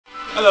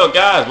Hello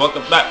guys,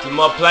 welcome back to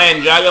more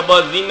playing Dragon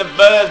Ball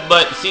Xenoverse,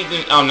 but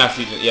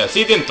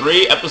season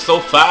 3,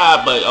 episode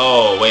 5, but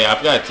oh wait, I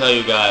forgot to tell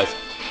you guys.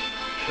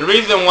 The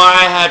reason why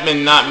I have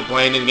not been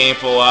playing this game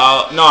for a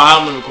while, no, I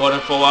haven't been recording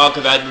for a while,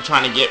 because I've been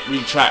trying to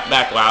retrack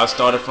back where I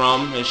started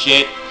from and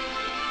shit.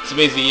 So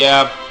basically,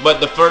 yeah, but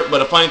the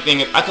funny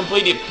thing is, I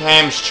completed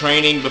Pam's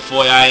training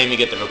before I even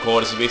get the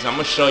recorder, so basically, I'm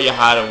going to show you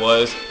how it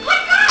was.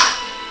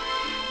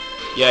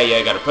 Yeah,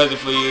 I got a present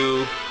for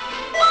you.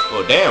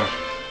 Oh, damn.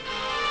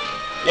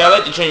 Yeah, I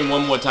like to train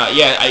one more time.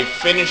 Yeah, I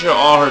finished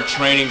all her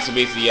training, so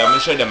basically, yeah, I'm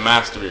gonna show you the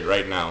mastery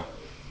right now.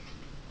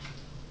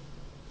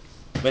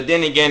 But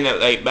then again,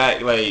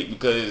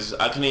 because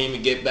I couldn't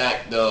even get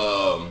back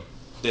the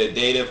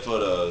data for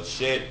the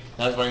shit.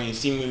 That's why you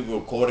see me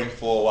recording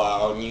for a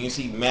while. And you can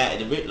see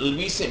the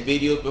recent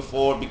videos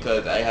before,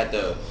 because I had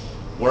to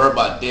worry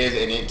about this,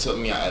 and it took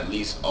me at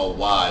least a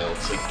while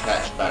to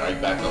catch right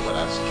back up what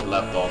I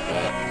left off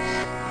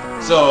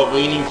at. So,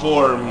 waiting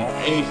for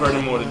any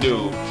further more to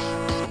do.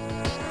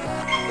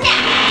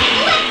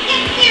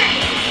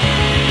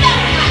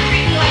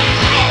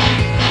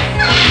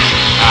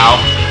 Ow.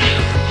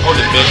 Hold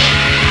it, bitch.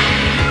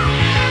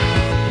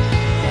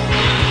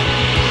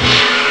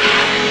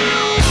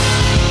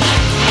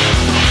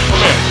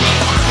 Come here.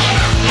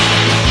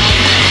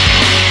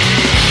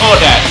 Hold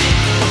that.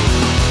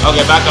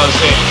 Okay, back on the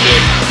same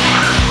shit.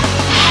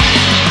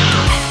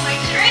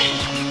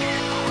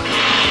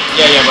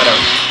 Yeah,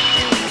 whatever.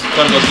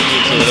 Come go see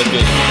you too. Let's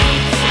get it.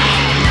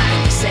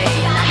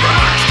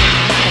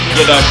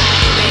 Get done.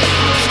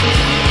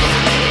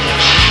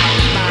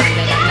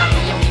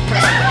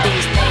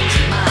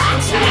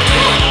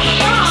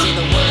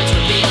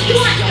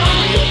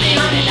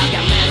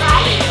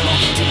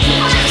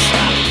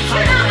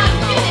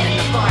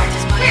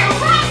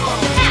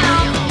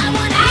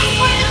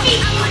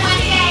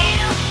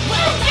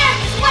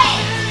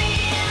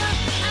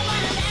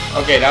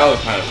 Okay, that was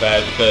kind of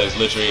fast because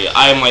literally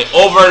I am like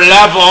over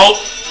level.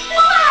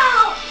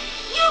 Wow!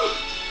 You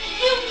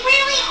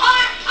really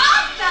are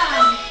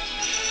awesome.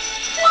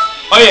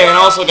 Oh yeah, and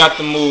I also got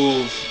the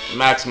move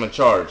maximum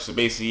charge. So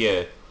basically,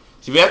 yeah.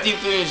 So after you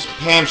finish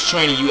Pam's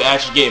training, you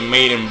actually get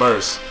Maiden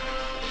Burst.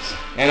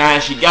 And I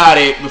actually got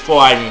it before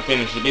I even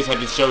finished it. Basically,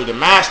 I just showed you the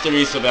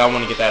mastery, so that I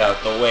want to get that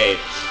out the way.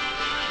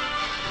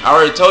 I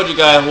already told you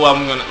guys who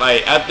I'm gonna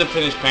after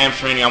finish Pam's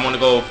training. I'm gonna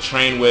go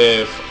train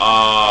with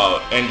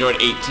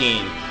Android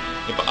 18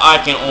 if I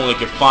can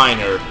find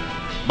her.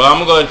 But I'm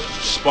gonna go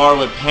spar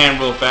with Pam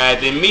real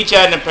fast. Then meet you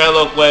in the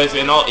parallel quest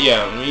and all.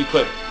 Yeah, when you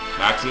put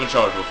maximum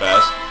charge real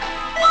fast.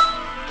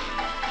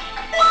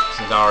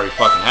 Since I already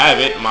fucking have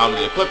it, I'm able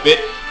to equip it.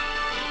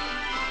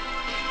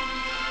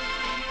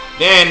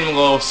 Then I'm gonna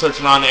go search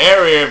around the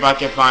area if I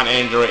can find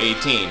Android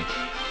 18.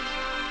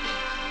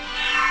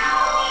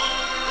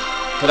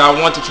 Because I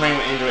want to train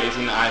with Android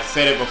 18. I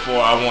said it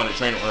before, I want to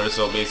train with her,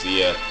 so basically,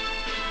 yeah.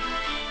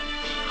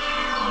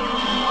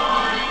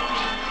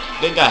 I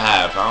think I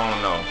have, I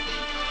don't know.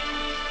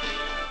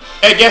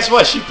 Hey, guess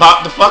what? She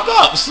popped the fuck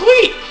up.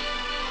 Sweet!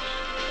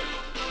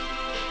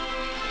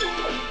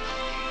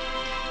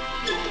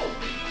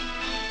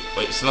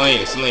 Wait,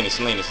 Selena,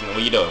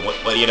 what you doing?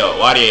 What are you doing?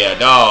 What are you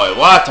doing?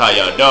 What are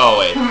you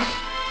doing?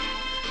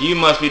 You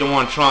must be the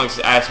one Trunks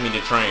asked me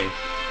to train.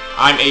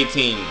 I'm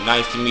 18.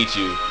 Nice to meet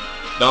you.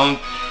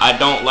 I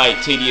don't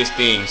like tedious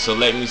things, so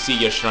let me see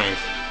your strength.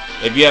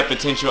 If you have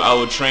potential, I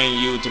will train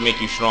you to make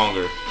you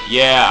stronger.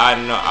 Yeah, I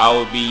know. I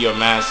will be your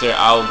master.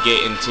 I will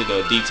get into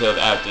the details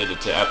after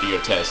your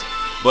test,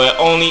 but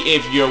only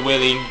if you're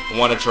willing.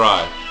 Want to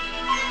try?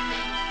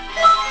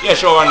 Yeah,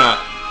 sure, why not?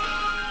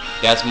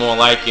 That's more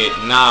like it.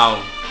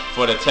 Now,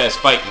 for the test,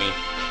 fight me.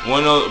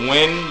 When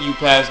you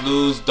pass,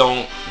 lose.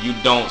 You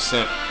don't.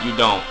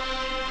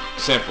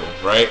 Simple,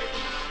 right?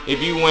 If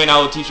you win, I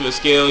will teach you a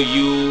skill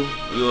you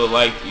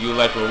like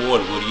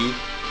reward. Will you?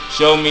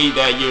 Show me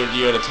that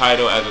you're the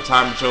title as a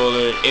time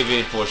controller. Is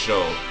it for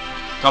show?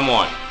 Come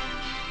on.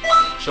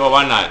 Sure,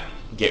 why not?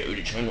 Get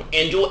ready to train with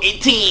Android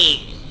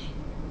 18.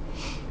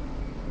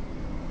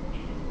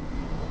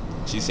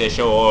 She said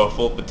show her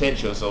full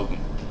potential. So,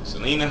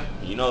 Selena,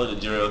 you know the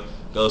drill.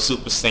 Go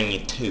Super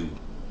Saiyan 2.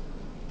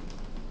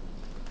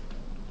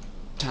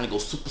 Time to go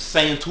Super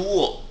Saiyan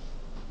 2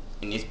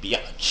 in this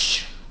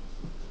biatch.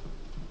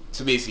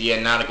 So basically, yeah,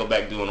 now to go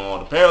back doing all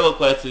the parallel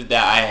quests that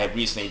I have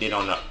recently did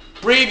on the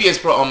previous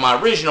on my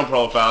original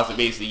profile. So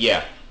basically,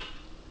 yeah,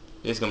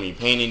 it's gonna be a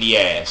pain in the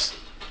ass.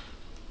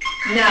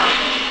 Now,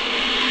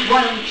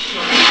 why don't you show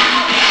me?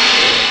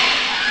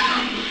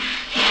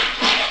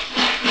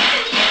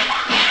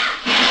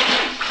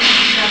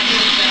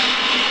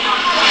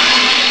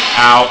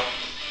 Ow.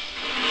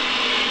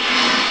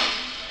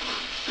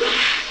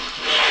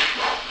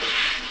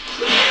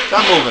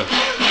 Stop moving.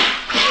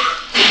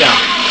 Sit down.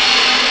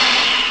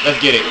 Let's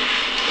get it. You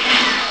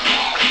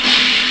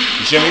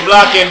should be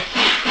blocking.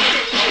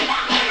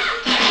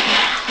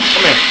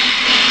 Come here.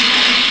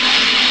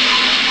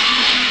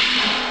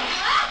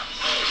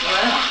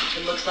 Well,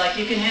 it looks like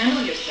you can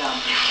handle yourself.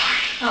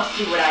 I'll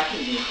see what I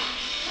can do.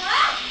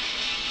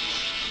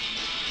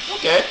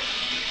 Okay.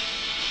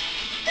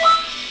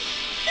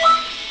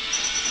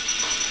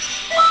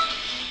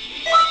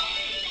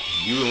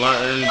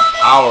 learn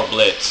Power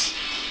Blitz.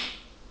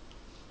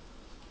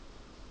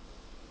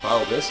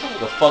 Power Blitz? That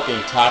sounds like a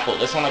fucking tackle.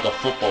 That sounds like a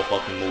football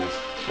fucking move.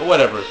 But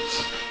whatever.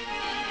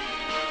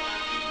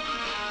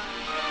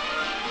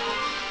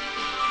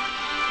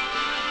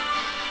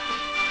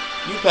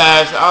 You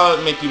passed. I'll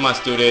make you my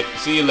student.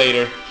 See you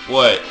later.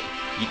 What?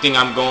 You think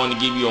I'm going to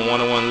give you a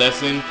one-on-one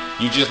lesson?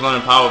 You just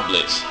learned Power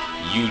Blitz.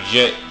 You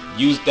just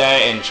use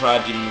that and try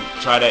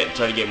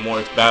to get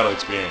more battle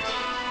experience.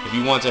 If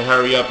you want to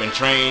hurry up and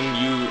train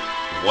you,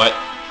 what?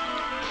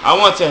 I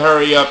want to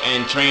hurry up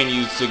and train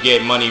you to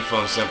get money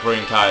from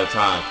Supreme Kai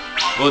time.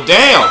 Well,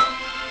 damn,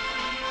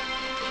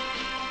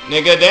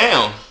 nigga,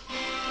 damn.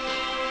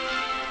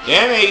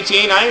 Damn,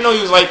 18. I didn't know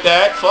you was like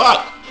that.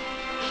 Fuck.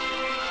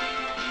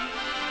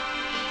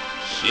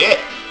 Shit.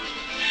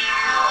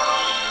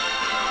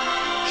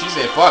 She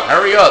said, fuck,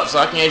 hurry up so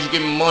I can actually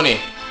give me money.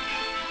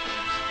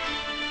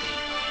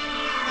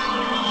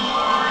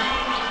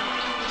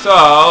 So,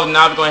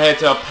 now we're going to head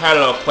to a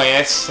parallel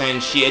class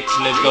and shit.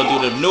 So let's go do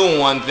the new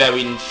ones that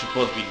we're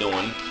supposed to be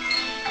doing.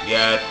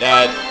 Yeah,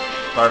 that.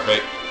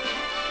 Perfect.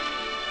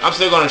 I'm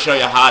still going to show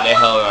you how the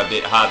hell how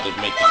to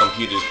make the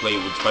computers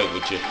fight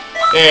with you.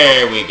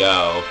 There we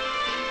go.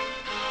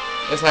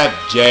 Let's have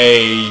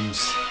James.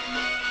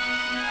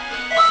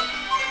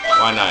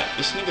 Why not?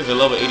 This nigga's a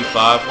level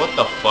 85. What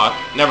the fuck?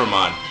 Never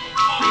mind.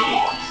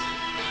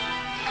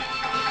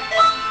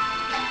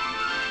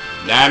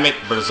 Damn it,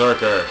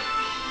 Berserker.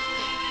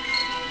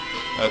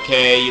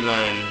 Okay, you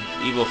learn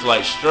Evil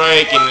Flight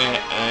Strike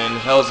and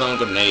Hellzone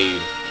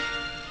Grenade.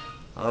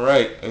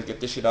 Alright, let's get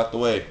this shit out the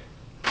way.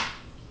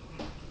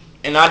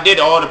 And I did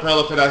all the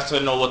parallel because I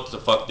still know what the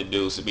fuck to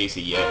do, so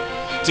basically,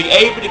 yeah. To be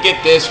able to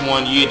get this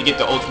one, you need to get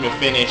the ultimate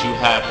finish, you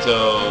have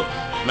to...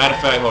 Matter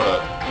of fact, hold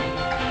up.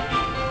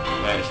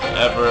 Vanish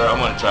Forever. I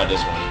want to try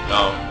this one.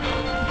 No.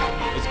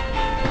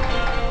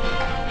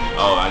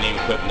 Oh, I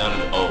didn't equip none of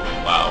the... Oh,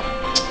 wow.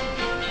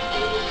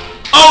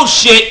 Oh,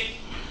 shit!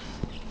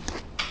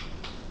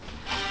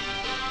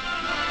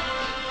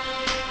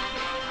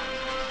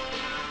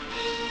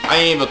 I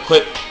ain't even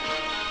equipped.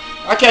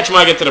 I'll catch you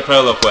when I get to the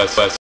parallel quest.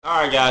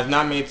 Alright guys, now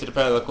I made it to the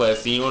parallel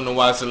quest. And you don't know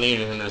why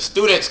Selena is in a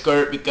student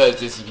skirt, because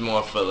this is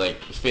more for like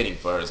fitting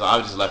for her. So I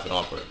just left it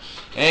on for her.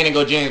 And then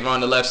go James on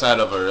the left side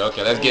of her.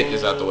 Okay, let's get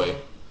this out the way.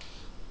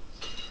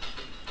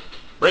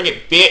 Bring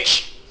it,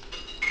 bitch.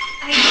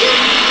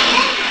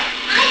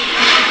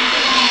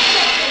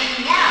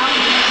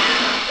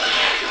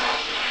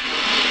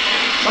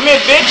 Come here,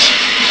 bitch.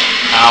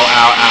 Ow,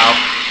 ow,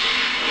 ow.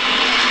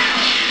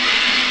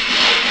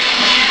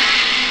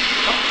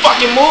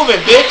 Fucking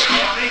moving, bitch!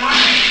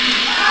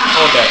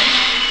 Hold that.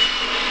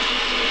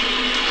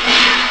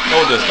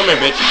 Hold this. Come here,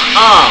 bitch.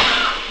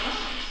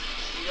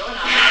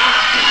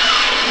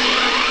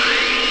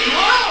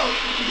 Whoa!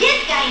 This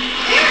guy's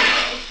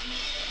serious!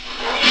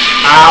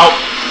 Ow!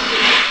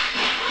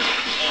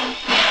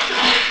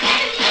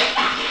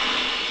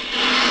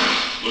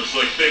 Looks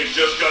like things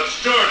just got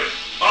started.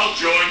 I'll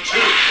join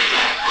too.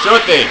 Sure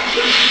thing.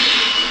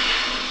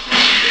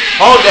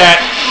 Hold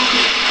that.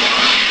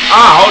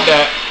 Hold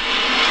that.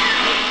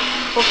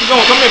 Where you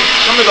going? Come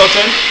here,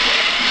 Goten.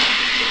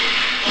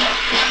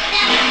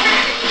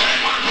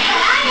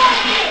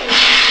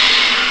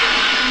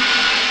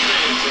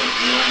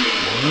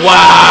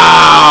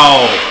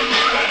 Wow!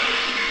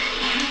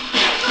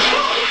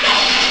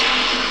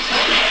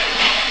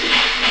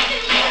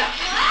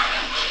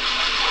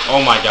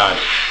 Oh my god.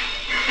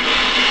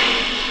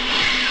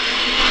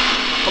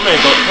 Come here,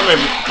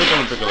 take him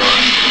and pick it up.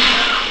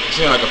 You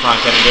seem like a fine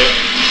candidate.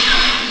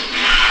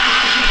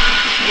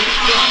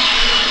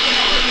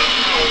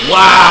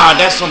 Wow,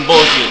 that's some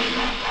bullshit.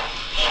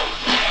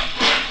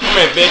 Come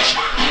here, bitch.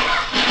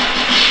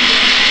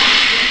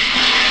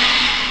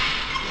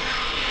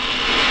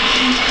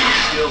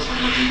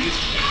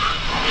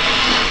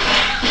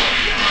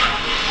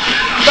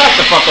 Back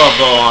the fuck off,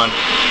 go on.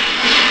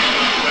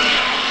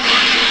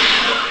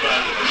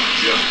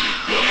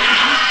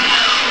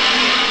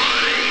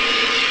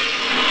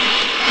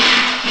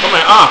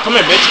 Come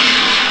here, bitch.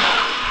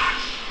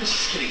 This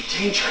is getting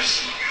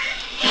dangerous.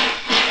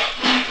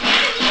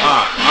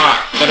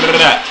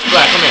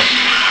 Splat, come here.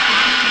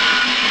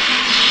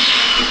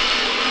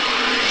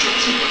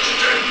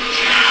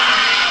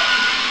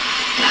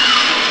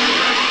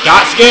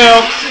 Got skill.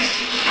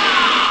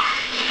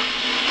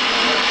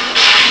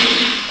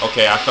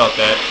 Okay, I felt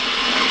that.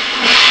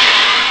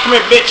 Come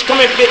here, bitch. Come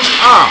here, bitch.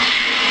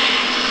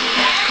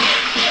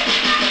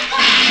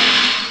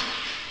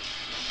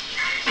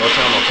 Don't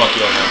tell him I'll fuck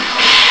you up now.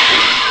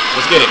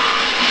 Let's get it.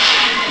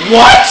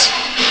 What?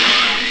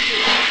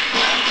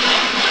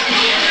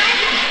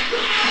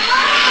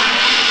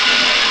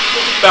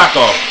 Back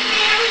off.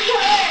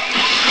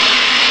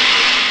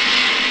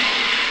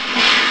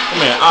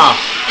 Come here,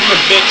 come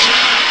here, bitch.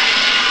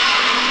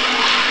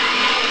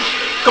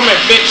 Come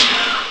here, bitch.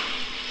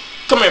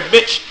 Come here,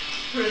 bitch.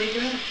 Pretty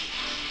good.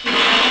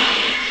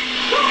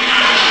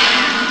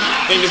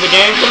 Think this a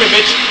game? Come here,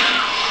 bitch.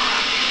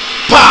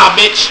 Pah,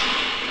 bitch.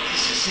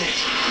 This is it.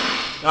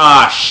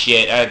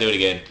 Shit. I gotta do it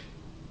again.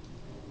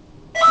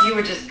 You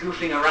were just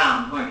goofing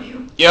around, weren't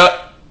you?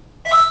 Yep.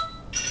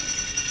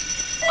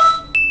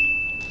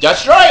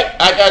 That's right.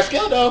 I got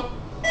skill though.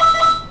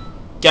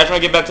 Gotta try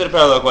to get back to the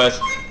parallel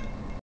quest.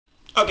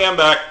 Okay, I'm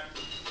back.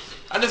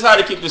 I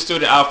decided to keep the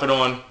student outfit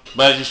on,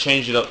 but I just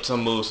changed it up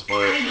some moves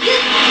for it.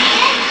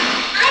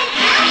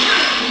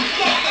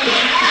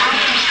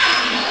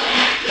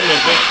 Come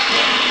here, bitch.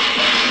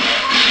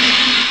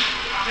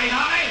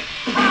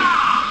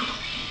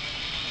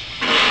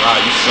 Wow,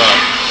 you suck.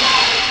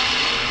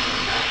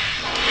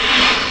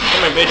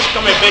 Come here, bitch.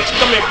 Come here, bitch.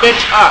 Come here,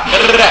 bitch. Ah,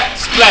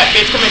 splat,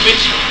 bitch. Come here,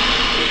 bitch.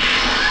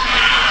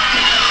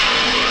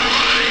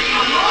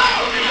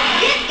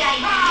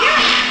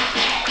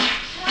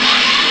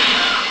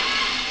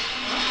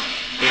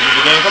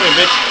 Come here,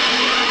 bitch.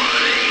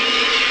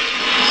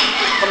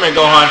 Come here,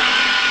 Gohan.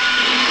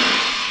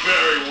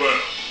 Very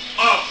well.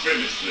 I'll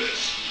finish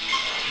this.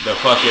 The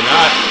fuck you're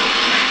not.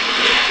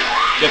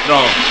 Get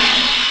thrown.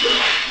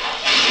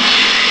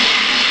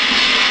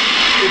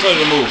 Who told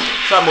you to move?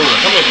 Stop moving.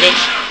 Come here,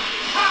 bitch.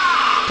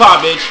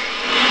 Pop, bitch.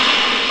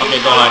 Okay,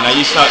 Gohan. Now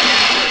you suck.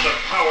 Where's the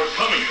power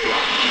coming from?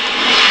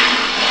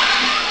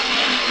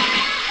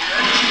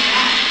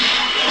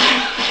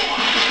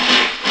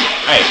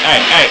 Hey, hey,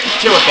 hey.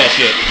 Chill with that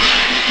shit.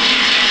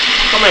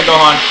 Come here,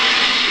 Gohan.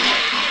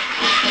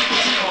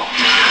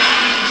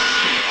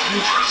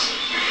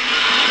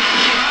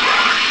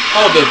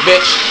 Hold this,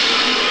 bitch.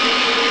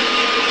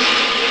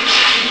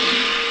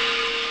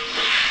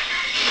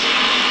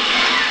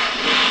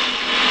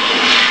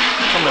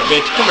 Come here,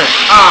 bitch. Come here.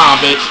 Ah,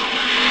 bitch.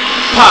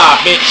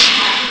 Pop, bitch.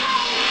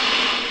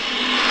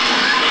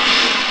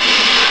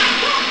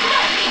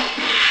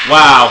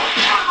 Wow.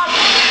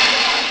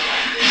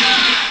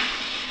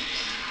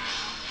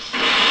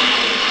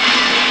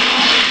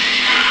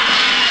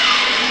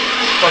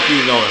 Fuck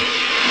you doing?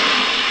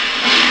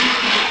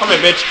 Come here,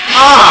 bitch.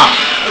 Ah!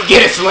 Let's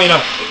get it,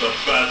 Selena. But the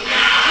battle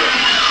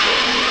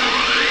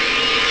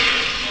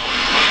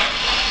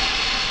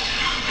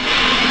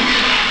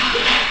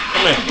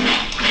Come here.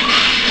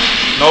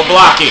 No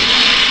blocking.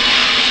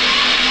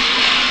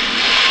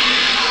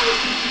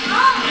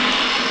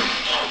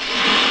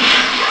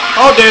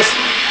 Hold this.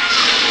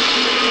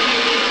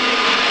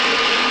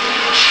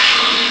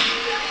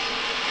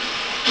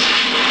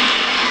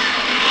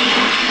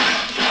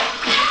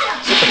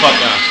 Sit the fuck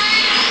down.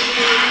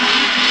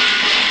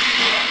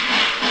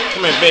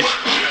 Come here, bitch.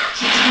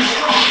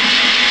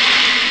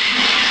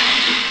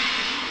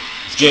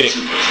 Let's get it.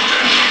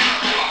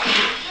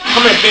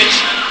 Come here, bitch.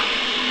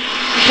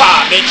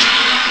 Pop, bitch.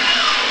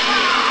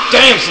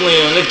 Damn,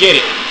 Selena, let's get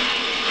it.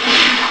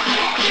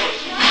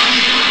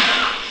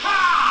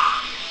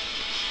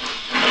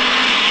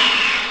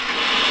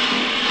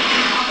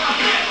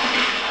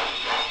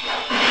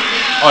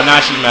 Oh, now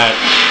she's mad.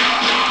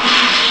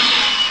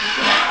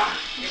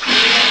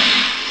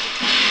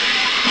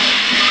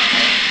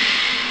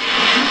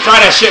 Try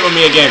that shit with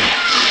me again.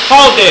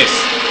 Hold this.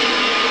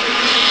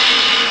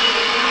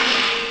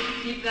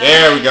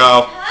 There we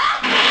go.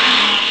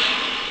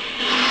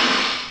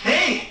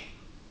 Hey!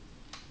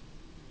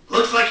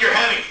 Looks like you're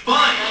having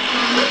fun.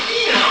 Let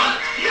me in on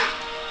it. Yeah.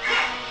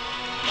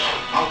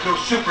 I'll go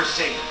Super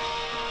Saiyan.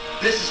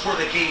 This is where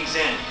the games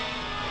end.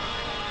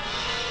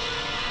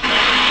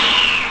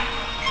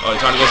 Oh, you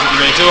trying to go Super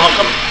Saiyan 2? Oh,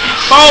 come.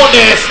 Hold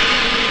this.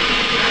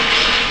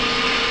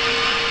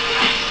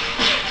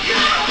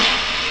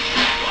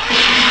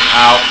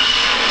 Ow.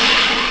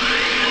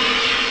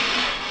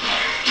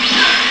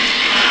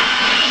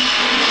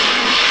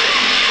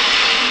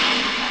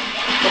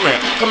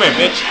 Come here,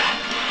 bitch.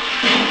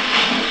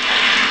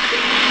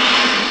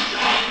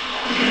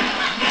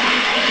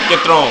 Get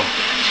thrown.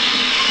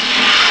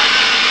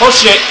 Oh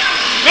shit.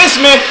 Miss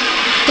me.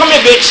 Come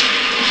here, bitch.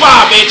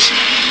 Bah, bitch.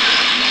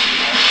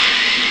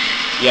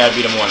 Yeah, I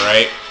beat him one,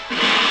 right?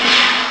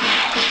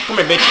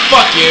 Come here, bitch.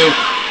 Fuck you.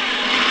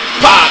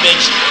 Bah,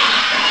 bitch.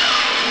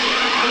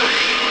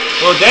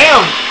 Well,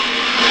 damn.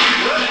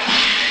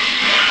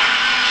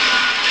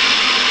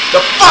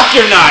 The fuck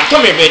you're not.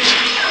 Come here, bitch.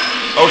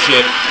 Oh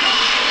shit.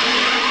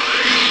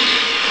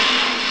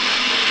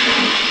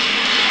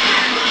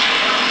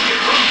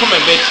 Come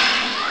here, bitch.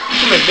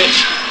 Come here, bitch.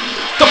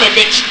 Come here,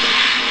 bitch.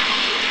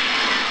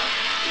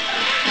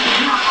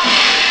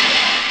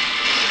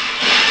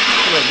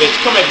 Come here, bitch.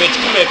 Come here, bitch.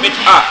 Come here, bitch.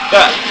 Ah,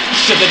 da.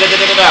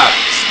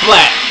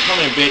 Splat. Come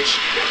here, bitch.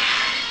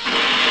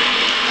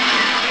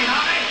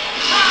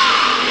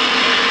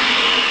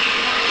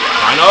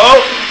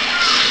 Final.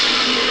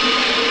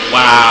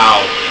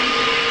 Wow.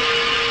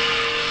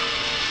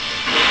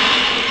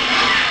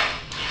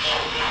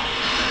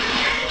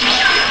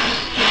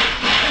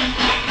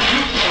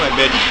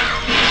 Bitch.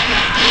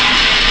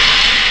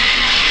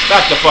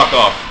 Back the fuck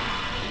off.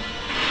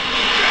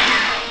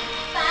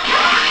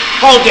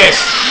 Hold this.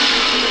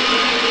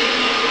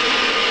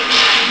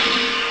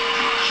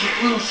 Get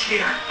loose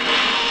here.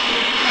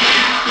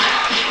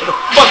 What the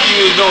fuck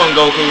you doing,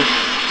 Goku?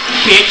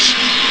 Bitch.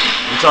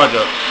 I'm charged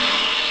up.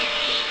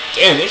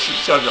 Damn, this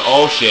shit's charged up.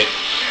 Oh shit.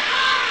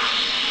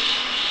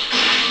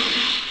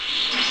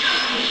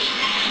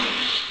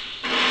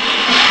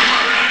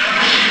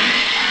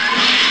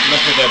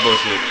 that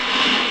bullshit.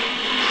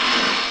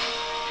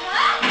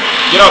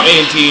 Get up,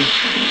 A&T.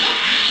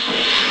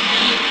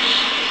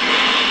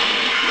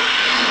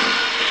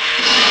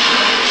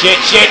 Shit,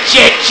 shit,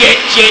 shit, shit,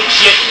 shit,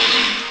 shit.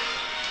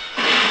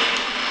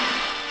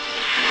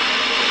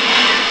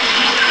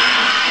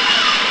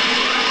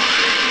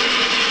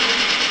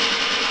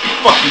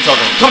 Fuck you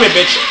talking about? Come here,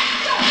 bitch.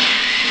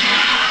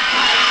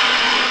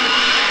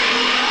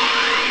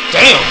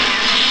 Damn.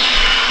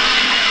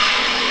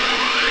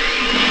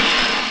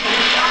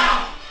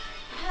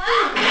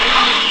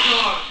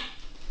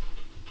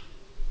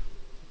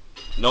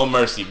 No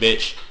mercy,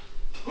 bitch.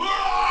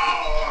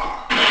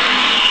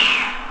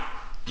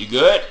 You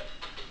good?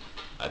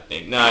 I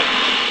think not.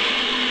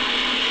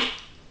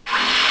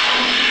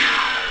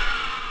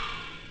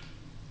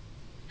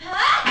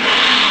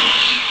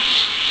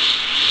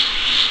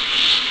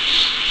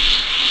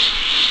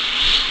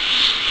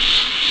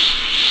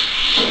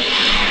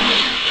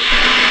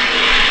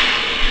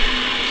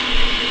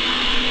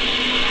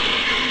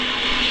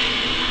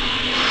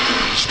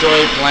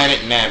 Destroy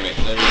planet Mammoth.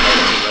 Let me look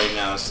right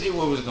now. See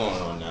what was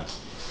going on now.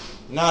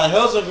 Now, the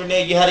Hell's a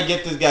Grenade, you had to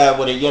get this guy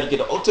with it. You had to get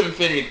the Ultimate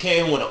Infinity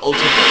came with an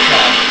Ultimate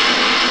Attack.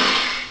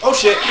 Oh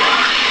shit.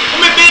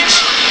 Come here, bitch!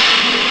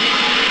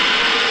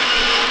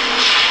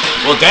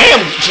 Well, damn,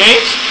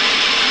 James.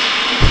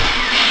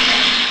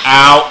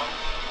 Ow.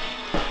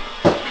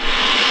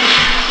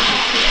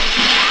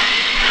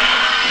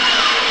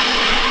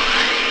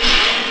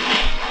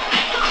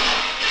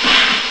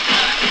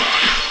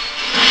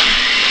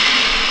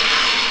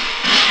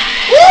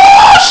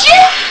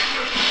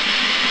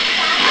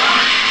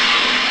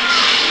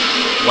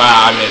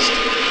 Wow, I missed.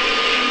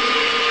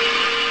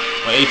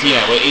 What 18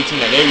 at? What 18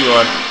 at? There you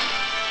are.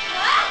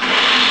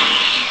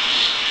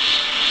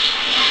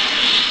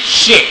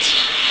 Shit!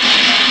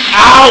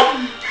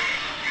 Ow!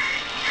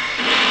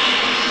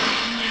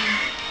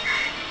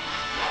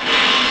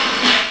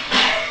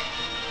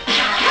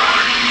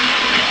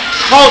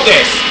 Hold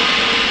this!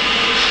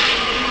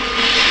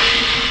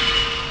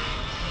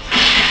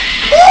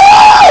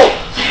 Woo!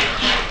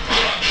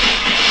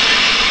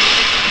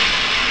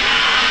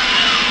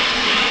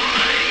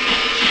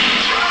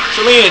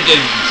 Selena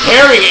just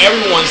burying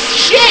everyone's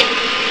shit.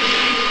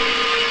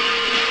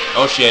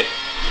 Oh shit.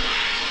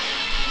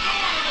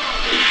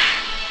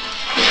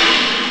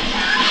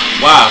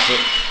 Wow. So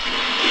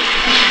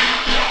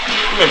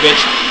come here,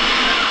 bitch.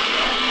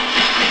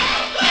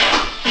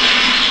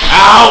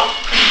 Ow!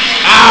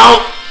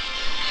 Ow!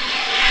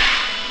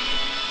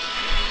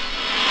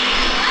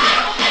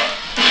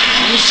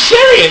 Are you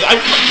serious?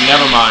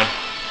 Never mind.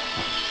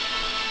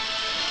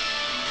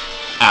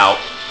 Ow.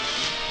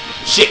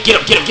 Shit, get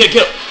up, get up, get up,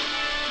 get up.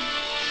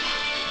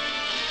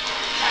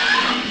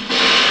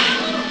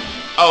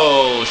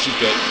 Oh, she's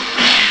good.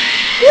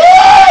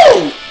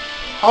 Woo!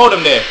 Hold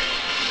him there.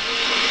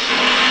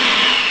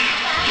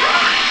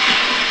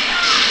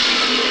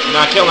 You're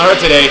not killing her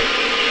today.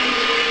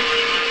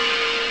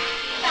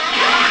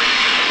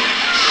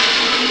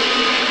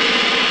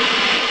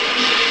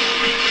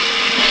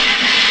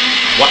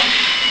 What?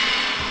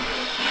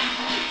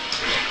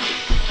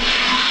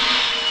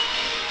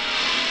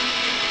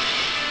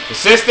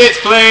 Assistance,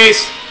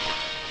 please.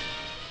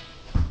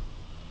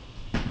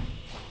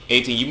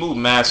 18, you move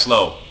mad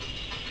slow.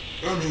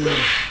 It's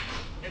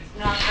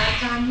not that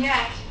time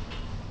yet.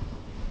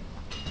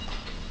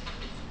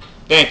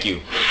 Thank you.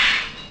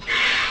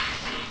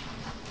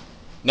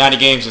 Now the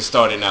game's just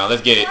started now.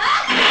 Let's get it. Not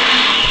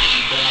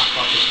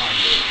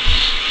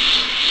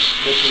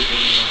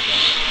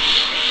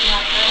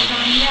that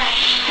time yet.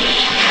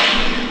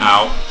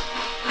 Ow.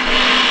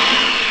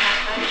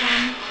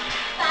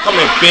 Come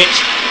here, bitch.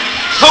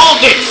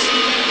 Hold this!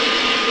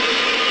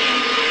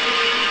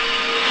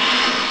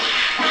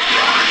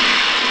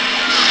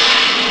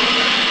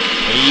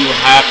 You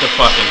have to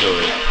fucking do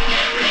it.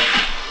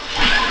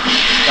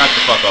 Got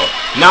the fuck off.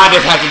 Nah, I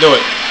just have to do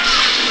it.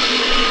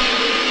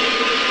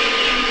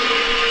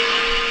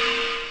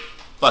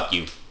 Fuck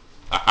you.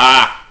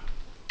 Haha.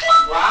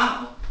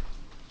 Wow.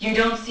 You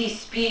don't see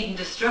speed and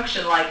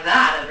destruction like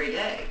that every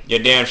day. You're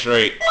damn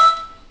straight.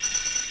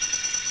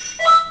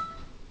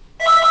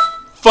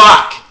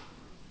 Fuck!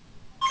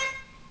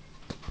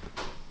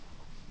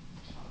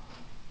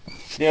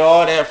 Did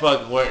all that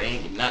fucking work and he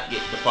could not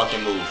get the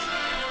fucking move.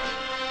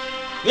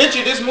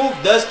 Literally, this move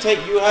does take,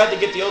 you had to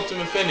get the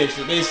ultimate finish,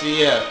 so basically,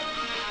 yeah.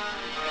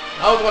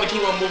 I was going to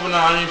keep on moving on,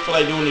 I didn't feel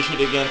like doing this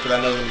shit again, because I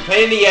know it's going to be a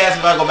pain in the ass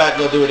if I go back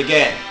and go do it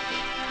again.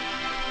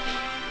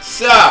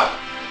 So,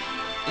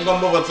 I'm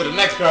going to move on to the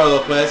next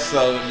parallel quest,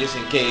 so just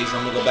in case,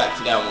 I'm going to go back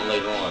to that one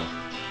later on.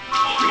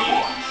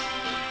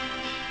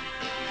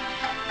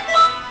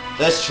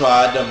 Let's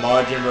try the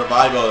Margin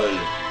Revival.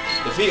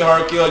 Defeat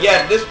Hercule.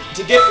 Yeah,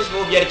 to get this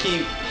move, you had to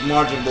keep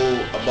Margin Bull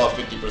above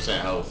 50%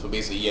 health. So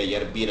basically, yeah, you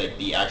had to beat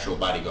the actual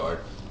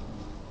bodyguard.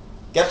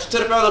 Get to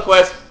the parallel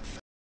quest.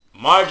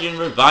 Margin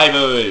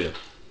Revival.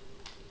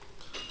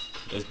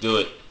 Let's do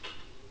it.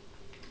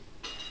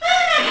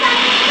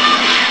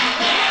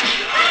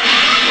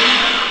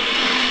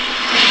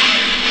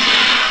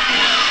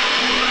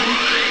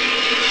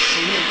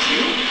 See,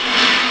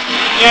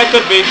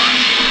 could be.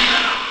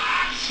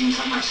 Seems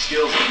like my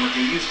skills aren't what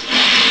they used to be.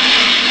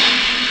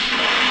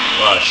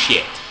 Oh,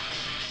 shit.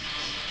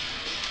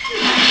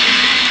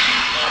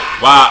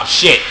 Wow,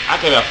 shit. I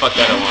can't even fuck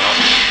that one up.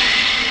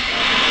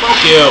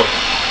 Fuck you.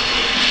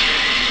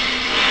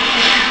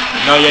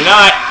 No, you're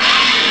not.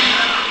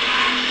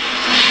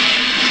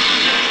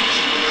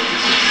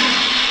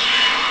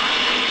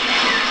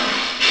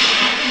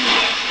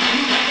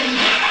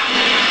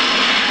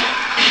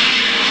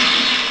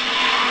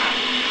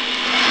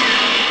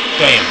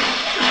 Damn.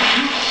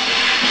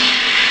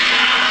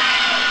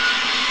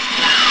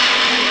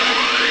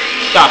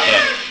 Stop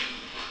that.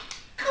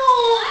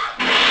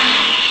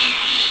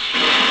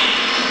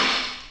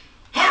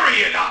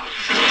 Hurry it up!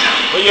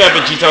 Where you at,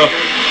 Vegito?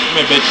 Come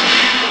here, bitch.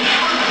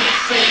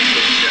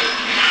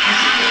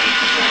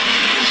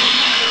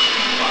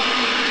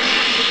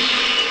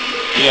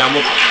 Yeah, I'm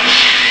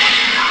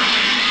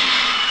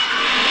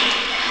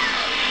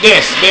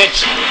this,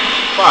 bitch.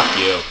 Fuck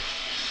you.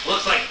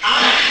 Looks like I'm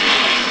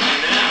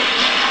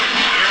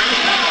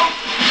now.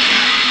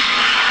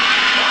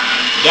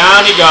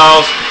 Down he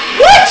goes.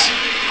 What?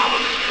 How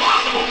is this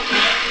possible?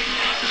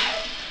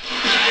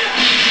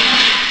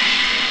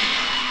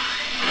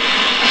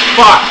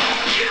 Fuck.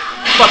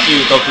 Fuck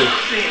you, Goku.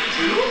 See it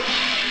too?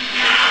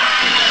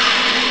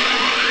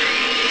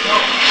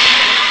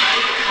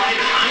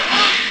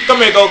 Come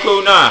here,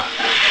 Goku. Nah.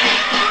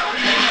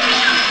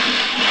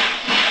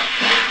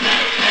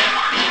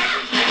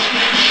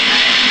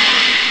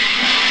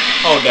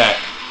 Hold that.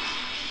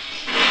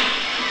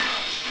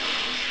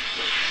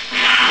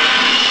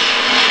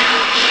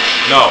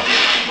 No.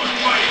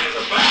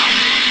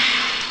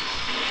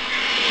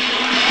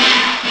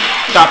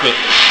 Stop it.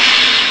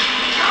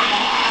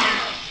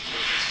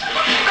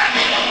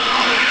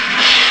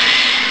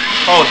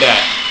 Hold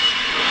that.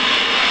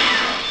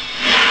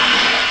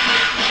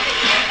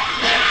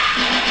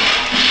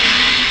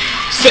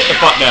 Sit the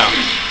fuck down.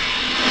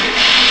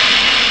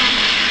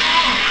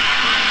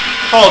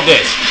 Hold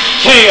this.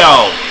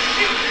 KO.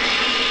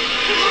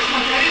 It looks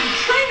like I didn't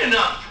train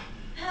enough.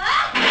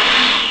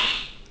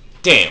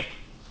 Damn.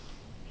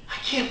 I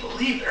can't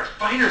believe there are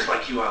fighters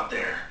like you out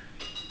there.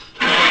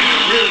 I'm going to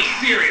get really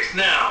serious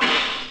now.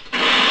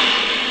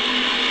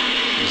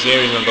 You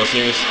serious? Gonna go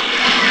serious?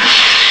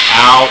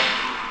 Ow.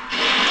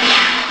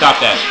 Stop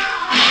that.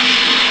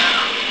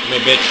 Come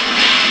here, bitch.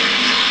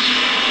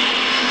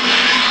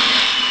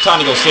 Time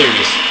to go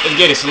serious. Let's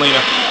get it,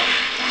 Selena.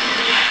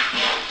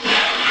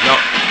 No.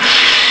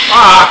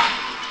 Ah!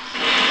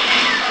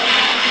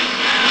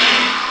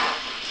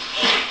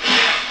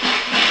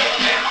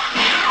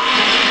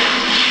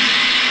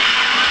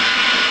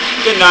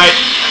 Good night.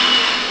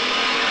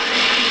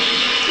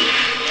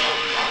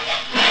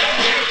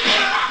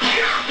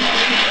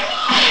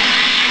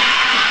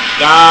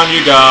 Down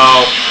you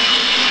go.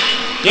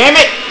 Damn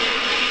it!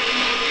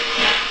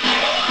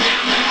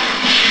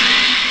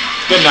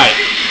 Good night.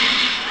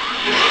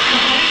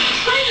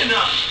 Train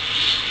enough.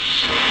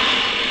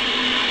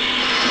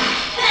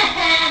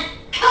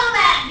 Come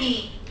at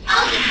me.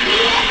 I'll just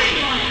beat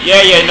everyone.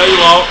 Yeah, no you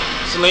won't.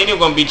 Selena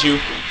gonna beat you.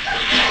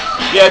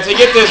 Yeah, to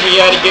get this one you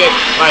had to get,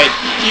 like,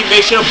 you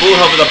make sure Boo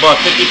Health is above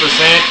 50%.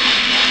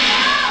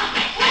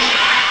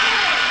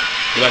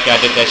 You're lucky I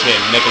did that shit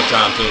in nickel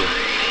time too.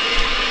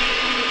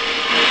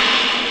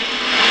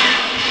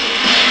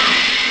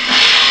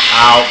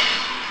 Ow.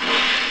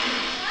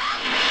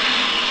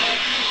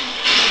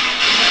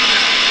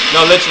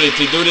 No, literally,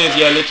 to do this,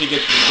 yeah, literally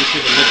get this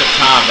shit in nick of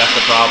time. That's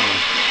the problem.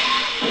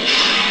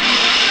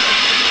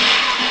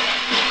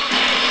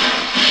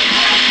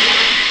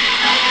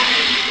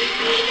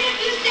 Even if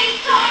you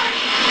say sorry.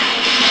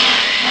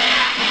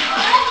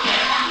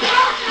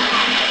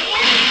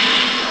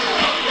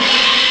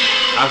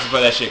 I'm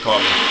surprised that shit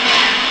caught me.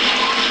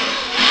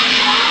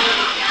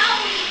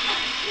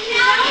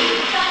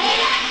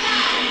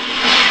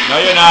 No,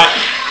 you're not.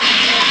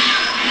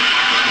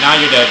 Now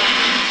you're dead.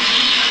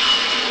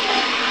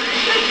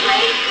 The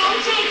great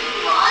Goten's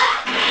blood?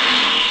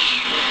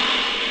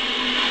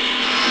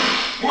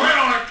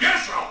 Well, I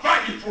guess I'll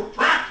fight you for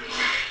practice.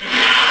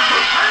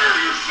 Prepare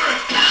yourself.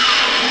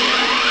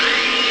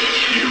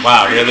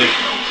 Wow, really?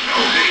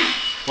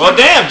 Well,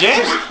 damn,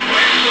 James.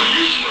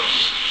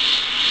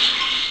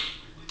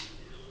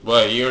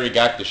 Well, you already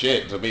got the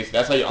shit. So basically,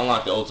 that's how you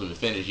unlock the ultimate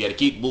finish. You got to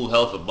keep Boo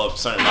health above a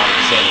certain amount of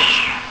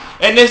percentage.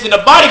 And this is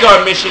the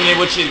bodyguard mission,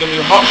 which is gonna be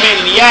a pain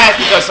in the ass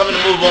because some of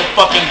the moves won't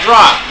fucking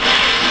drop.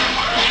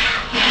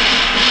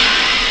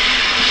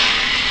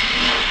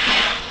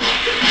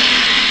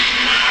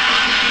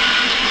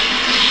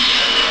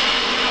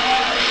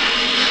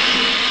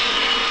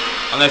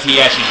 Unless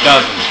he actually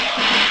doesn't.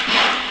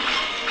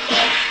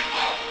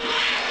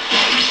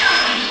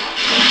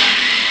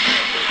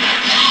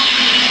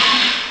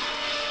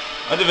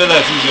 I didn't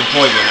realize he was in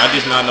poison. I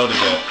did not notice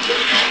that.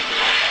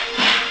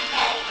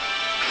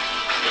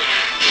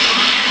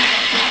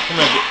 Come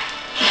here,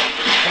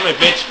 come here,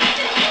 bitch.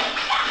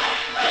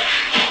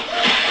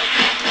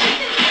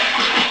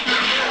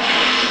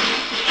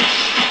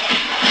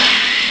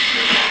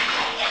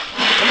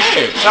 Come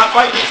here. Stop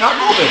fighting. Stop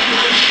moving.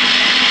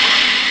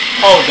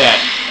 Hold that.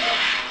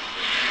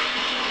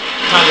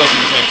 Time to go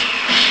Super Saiyan.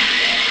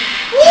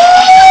 Woo!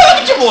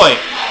 Look at your boy.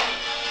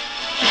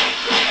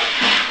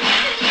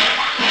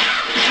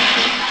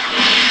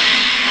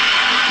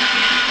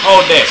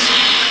 Hold this.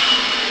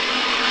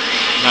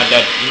 Not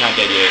dead. He's not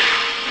dead yet.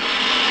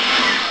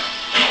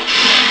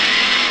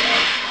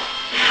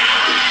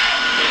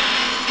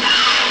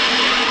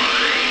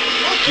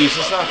 Oh,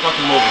 Jesus, stop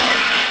fucking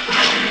moving.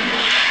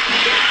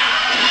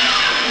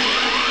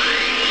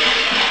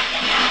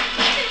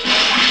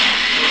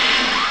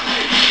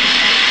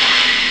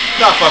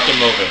 Stop fucking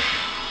moving.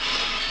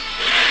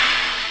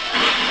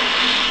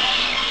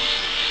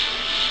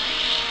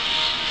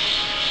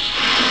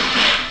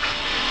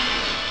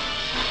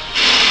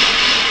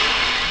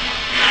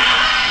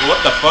 What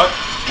the fuck?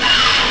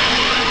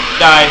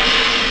 Die.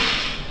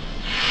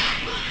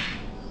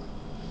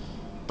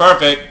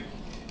 Perfect.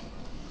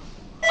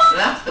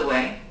 That's the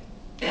way.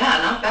 Yeah,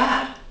 not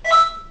bad.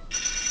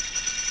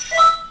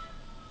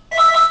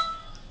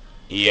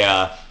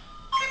 Yeah.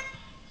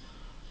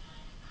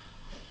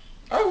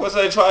 I was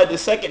gonna try it the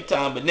second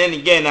time, but then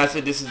again I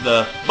said this is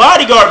the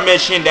bodyguard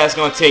mission that's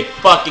gonna take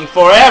fucking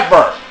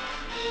forever.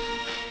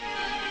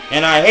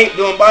 And I hate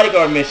doing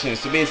bodyguard missions,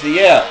 so basically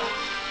yeah.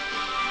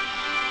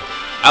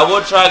 I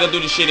will try to do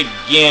this shit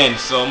again,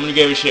 so I'm gonna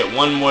give this shit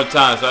one more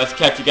time. So let's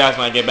catch you guys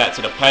when I get back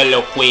to the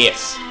Palo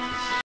quiz.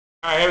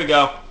 Alright, here we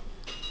go.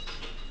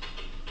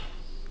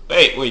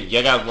 Wait,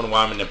 you guys wonder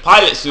why I'm in the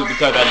pilot suit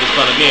because I just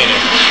gonna be in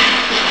it.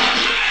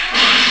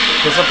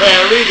 For some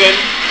apparent reason.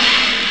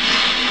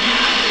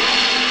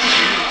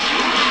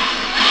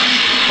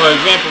 For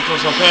example,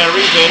 for some apparent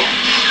reason.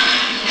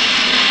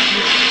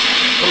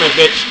 Come here,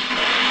 bitch.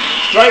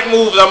 Strike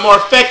moves are more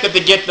effective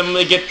to get them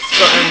to get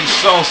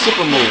certain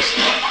super moves.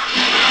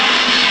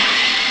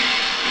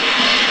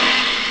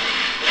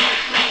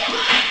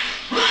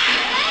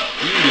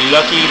 You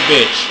lucky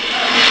bitch.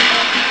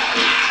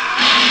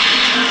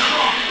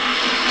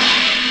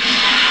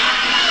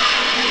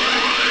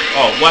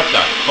 Oh, what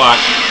the fuck?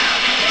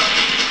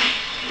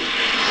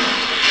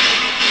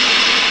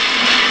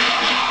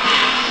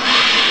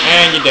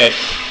 And you're dead.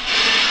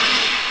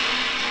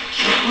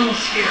 Get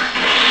loose here.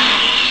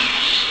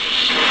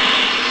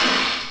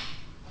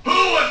 Who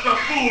was the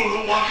fool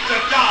who wants to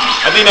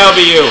die? I think that'll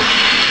be you.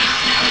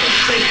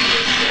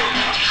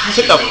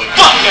 Sit the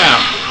fuck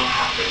down.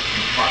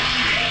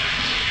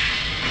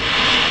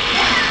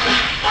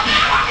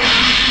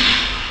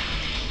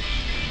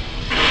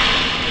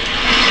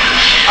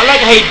 I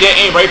like how he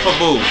ain't ready for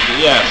boo.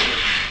 Yeah.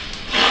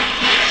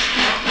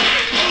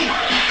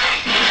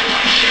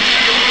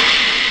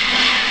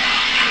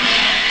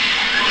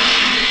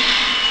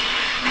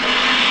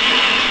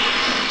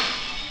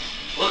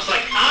 Looks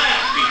like I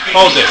have to be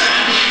Hold this.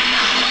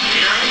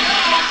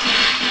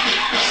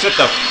 Sit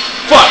the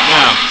fuck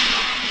down.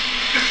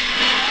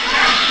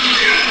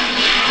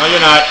 No, you're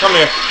not. Come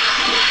here.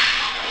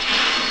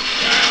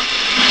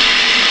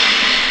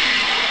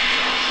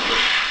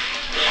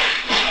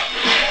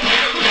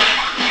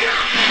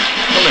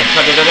 Come here.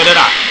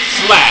 Da-da-da-da-da.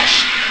 Slash.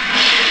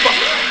 Fuck.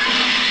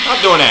 Stop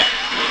doing that.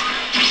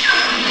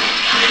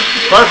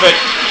 Perfect.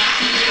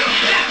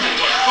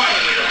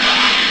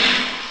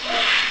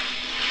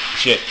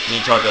 Shit. Need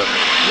to charge up.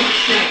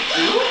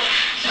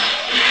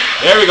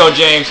 There we go,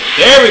 James.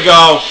 There we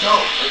go. So,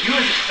 are you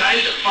as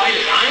excited to fight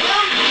as I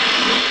am?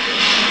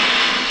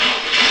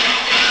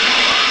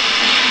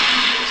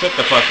 Sit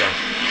the fuck down.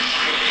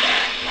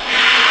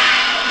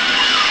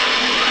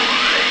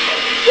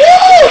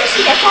 Woo!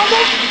 See that combo?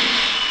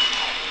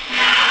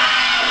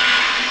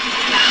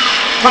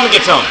 Come and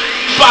get some.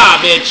 Bah,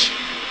 bitch.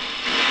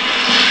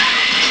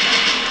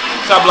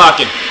 Stop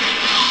blocking.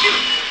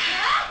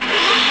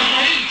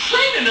 I didn't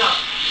train enough.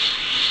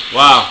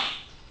 Wow.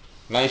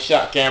 Nice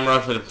shot, camera,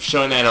 for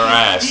showing that her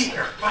ass.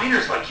 There are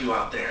fighters like you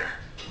out there.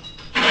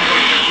 I'm going to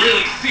get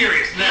really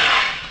serious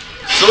now.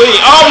 Sweet.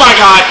 Oh my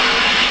god.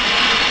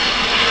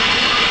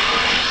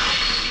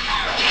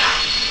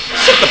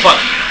 Sit the fuck.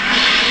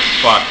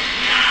 Fuck.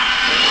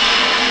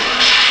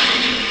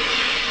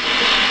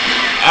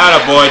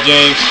 Attaboy,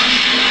 James.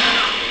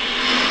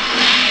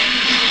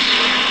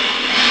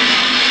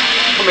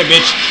 Come here,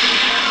 bitch.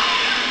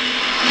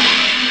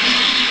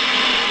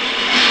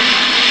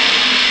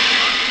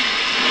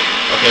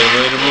 Okay,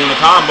 ready to ruin the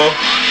combo.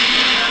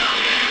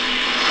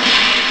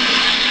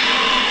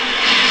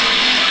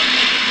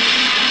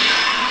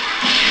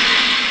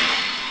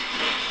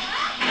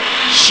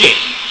 Shit.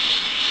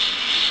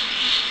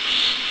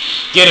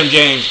 Get him,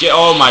 James. Get.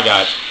 Oh my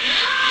god.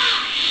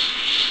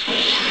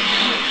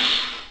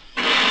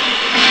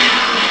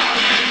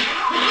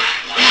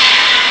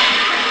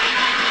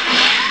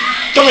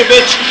 Come here,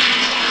 bitch.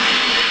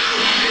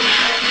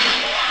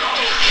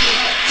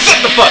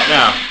 Sit the fuck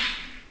down.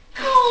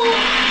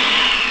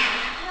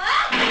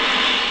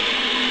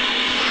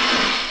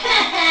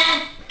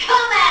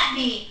 Come at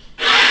me.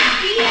 I can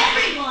beat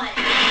everyone.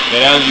 Yeah,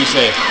 that's what you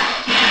say.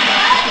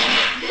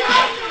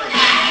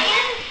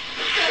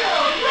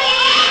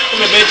 Come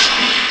here, bitch.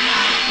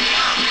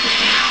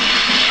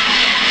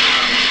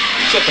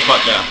 Shut the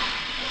fuck down.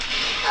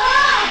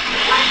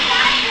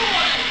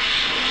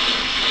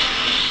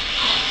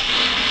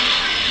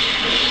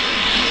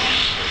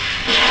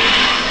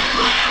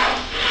 What's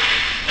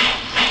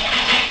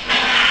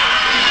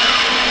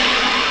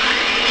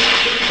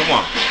that Come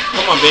on.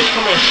 Come on, bitch.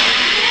 Come here.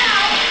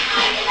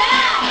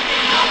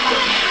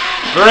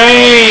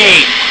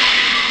 Great!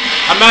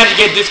 I managed to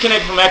get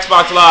disconnected from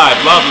Xbox Live.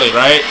 Lovely,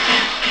 right?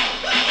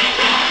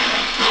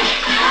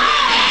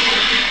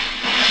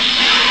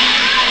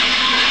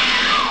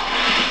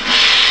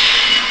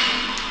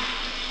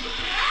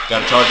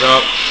 Gotta charge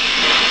up.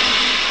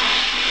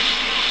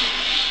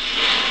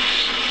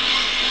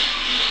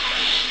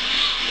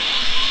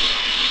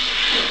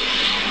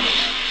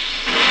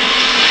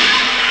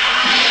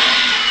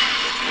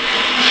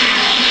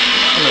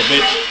 Come here,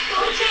 bitch.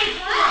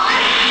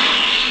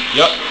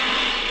 Yup.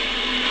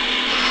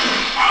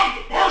 I'm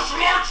the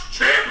martial arts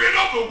champion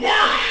of the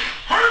world!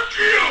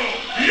 Hercule!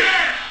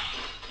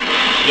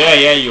 Yeah!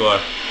 Yeah, you are.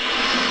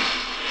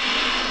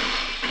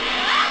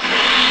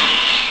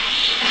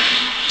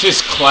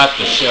 Just clap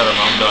the shit out of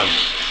him. I'm done.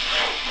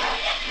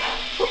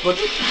 What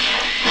you?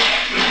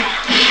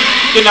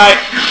 Good night.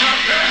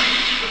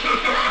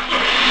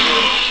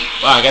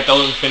 Wow, I got the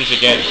open finish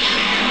again.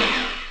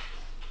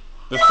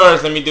 But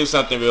first, let me do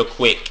something real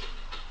quick.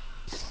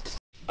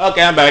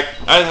 Okay, I'm back.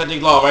 I just had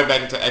to log right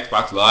back into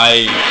Xbox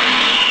Live.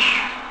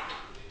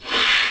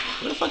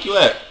 Where the fuck you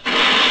at?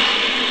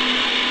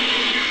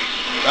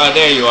 Oh,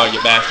 there you are,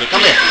 you bastard.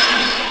 Come here.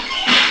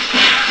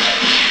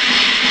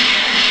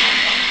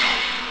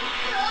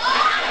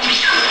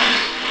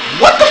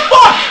 What the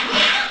fuck?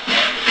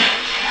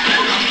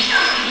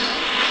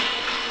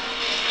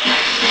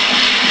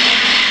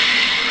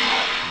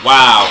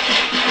 Wow.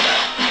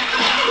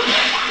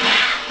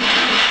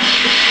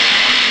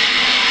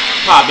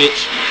 Pop,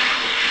 bitch.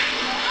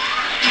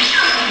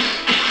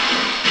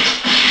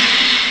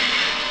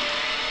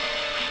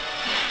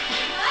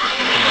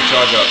 Come on,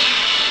 charge up.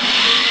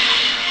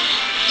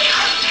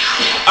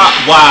 Ah,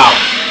 wow.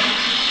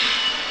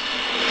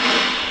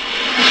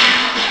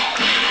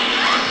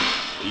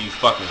 Are you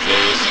fucking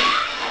serious?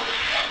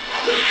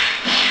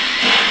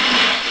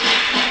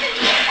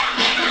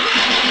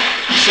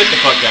 Sit the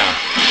fuck down.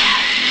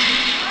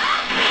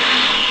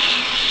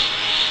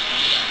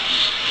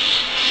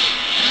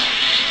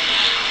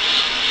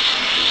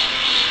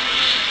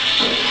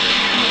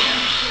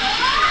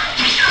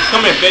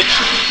 Come here, bitch.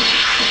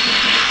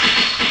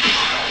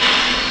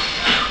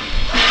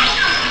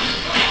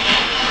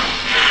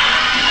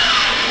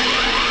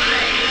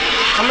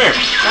 Come here.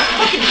 Stop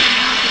fucking...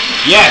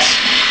 Yes.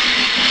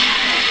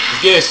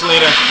 Let's get it,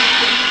 Selena.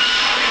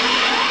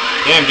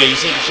 Damn, Jay, you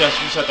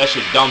shot that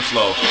shit dumb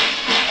slow.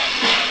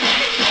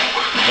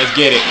 Let's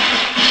get it.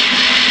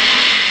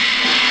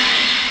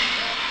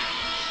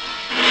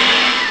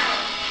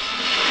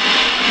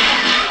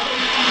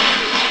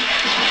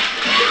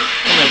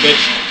 Come here,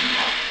 bitch.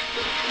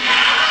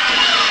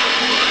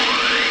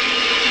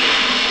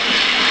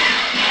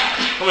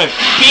 Come here,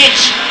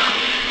 bitch!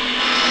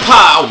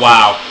 Pa!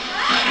 Wow.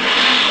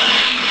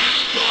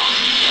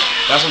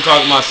 That's what I'm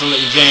talking about,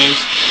 Selena James.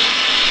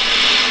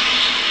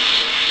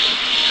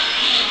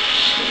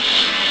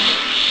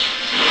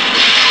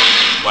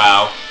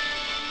 Wow.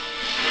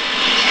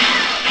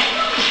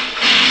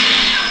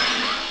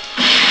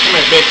 Come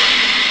here, bitch.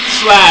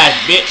 Slash,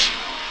 bitch.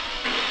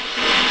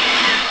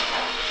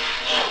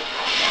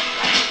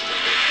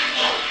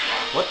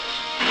 What?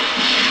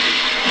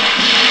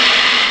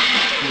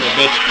 Come here,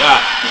 bitch.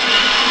 Ah.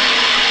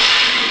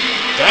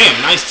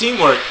 Damn, nice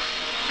teamwork.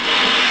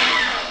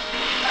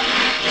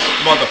 This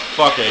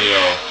motherfucker,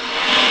 yo.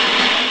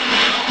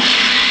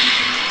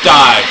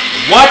 Die.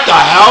 What the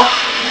hell?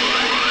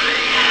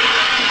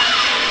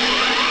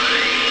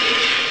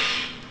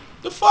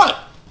 The fuck?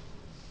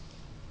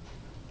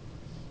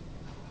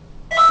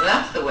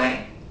 That's the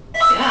way.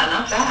 Yeah,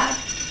 not bad.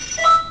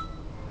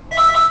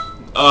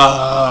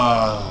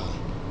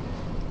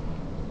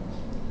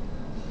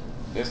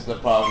 This is the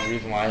problem. The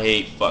reason why I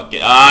hate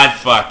fucking... I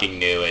fucking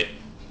knew it.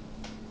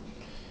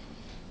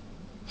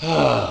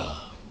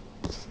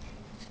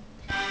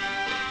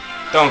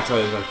 Don't tell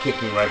me he's gonna kick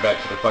me right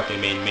back to the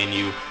fucking main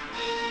menu.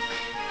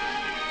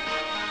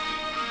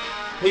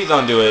 Please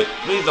don't do it.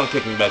 Please don't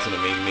kick me back to the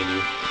main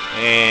menu.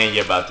 And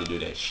you're about to do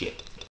that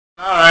shit.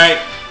 Alright.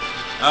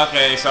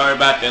 Okay, sorry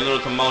about that little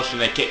commotion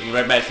that kicked me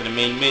right back to the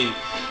main menu.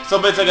 So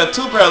basically I got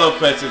 2 parallel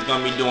quests it's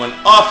gonna be doing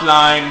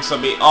offline, so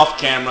be off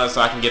camera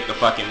so I can get the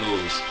fucking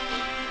moves.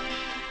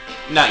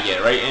 Not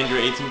yet, right? Andrew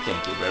 18,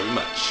 thank you very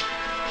much.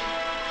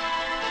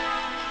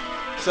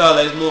 So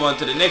let's move on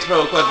to the next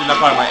parallel quest, and that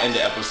probably might end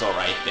the episode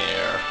right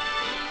there.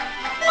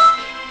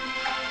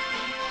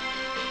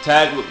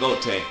 Tag with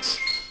goat tanks.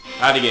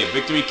 How to get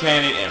victory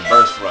cannon and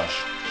burst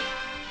rush.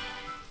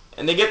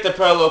 And to get the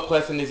parallel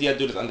quest in this, you have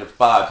to do this under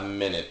 5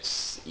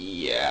 minutes.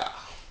 Yeah.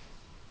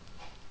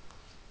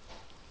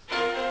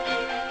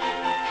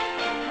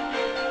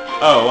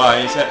 Oh wow, I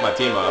ain't set my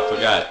team up. I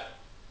forgot.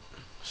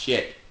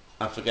 Shit.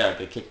 I forgot. I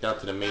get kicked out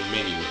to the main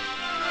menu.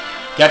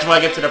 Catch when I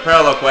get to the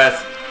parallel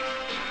quest.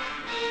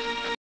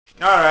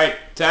 Alright,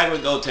 tag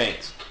with Go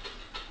Tanks.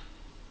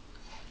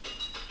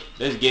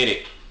 Let's get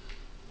it.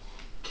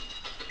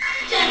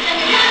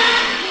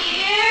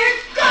 Here's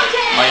Go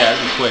Tanks! Oh yeah,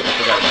 this is quick. I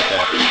forgot about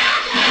that.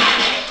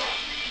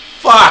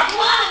 Fuck!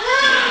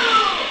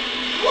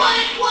 Wahoo!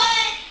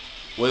 What?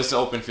 Where's the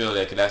open field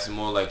at? Cause that's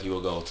more like you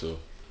will go to.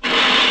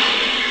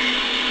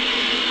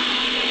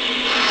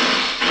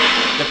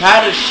 The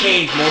patterns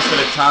change most of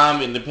the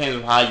time. It depends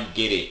on how you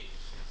get it.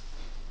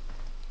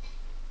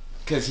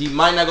 Cause he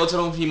might not go to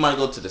them. He might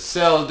go to the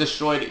cells,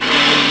 destroy the game.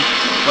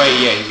 But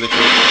yeah, he's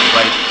literally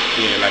right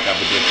there, like I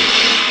predicted.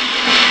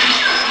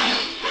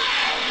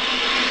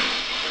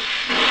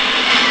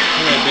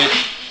 Come here, bitch.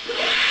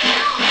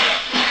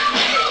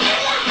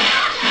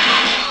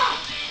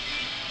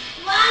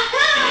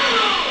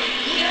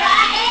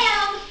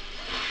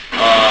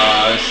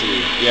 Let's see.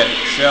 Yeah,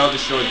 cell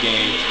destroyed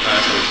games. No,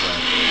 that's what he's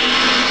saying.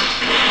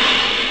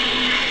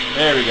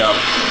 There we go.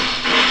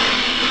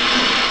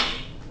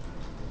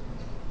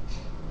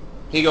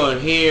 He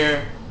goes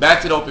here,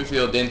 back to the open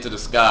field, then to the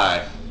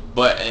sky.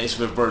 But it's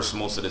reversed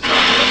most of the time.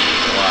 That's the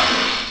reason why.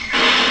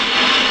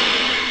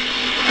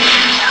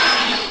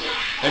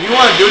 If you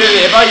want to do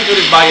this, if I do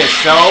this by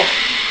yourself,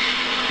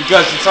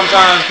 because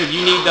sometimes, cause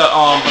you need the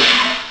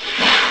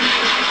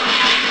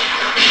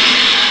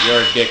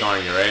you're a dick,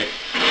 aren't you, right?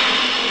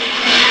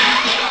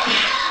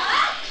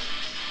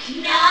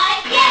 Not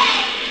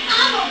yet!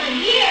 I'm over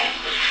here!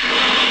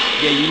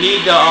 Yeah, you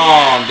need the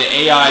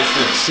AIs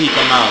to seek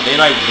them out. They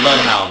like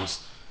bloodhounds.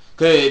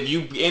 Cause if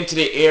you enter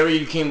the area,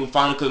 you can't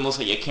find them because most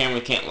of your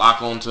camera can't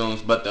lock onto them,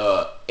 but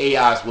the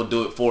AIs will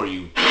do it for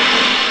you.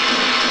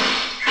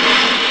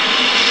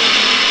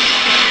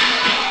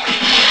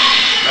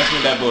 That's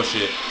with that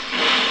bullshit.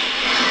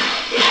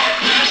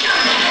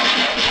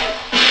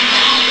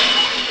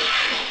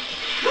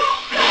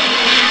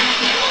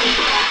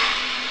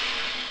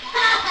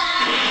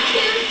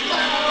 Too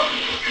slow.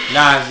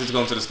 Nah, it's just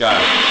going to the sky.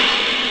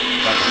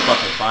 If I can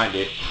fucking find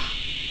it.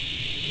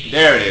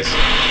 There it is.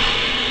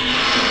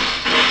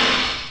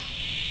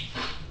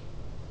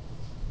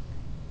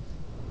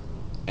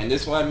 And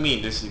this is what I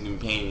mean. This is a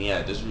pain in the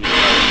ass. This is really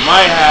you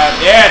might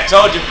have. Yeah, I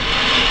told you.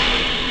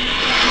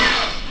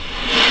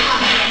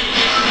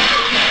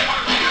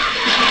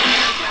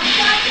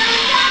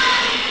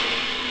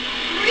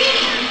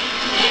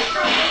 Thanks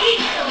for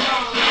waiting so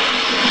long.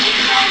 You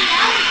spend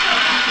hours so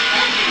much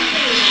testing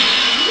me.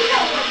 You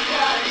know what's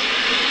up.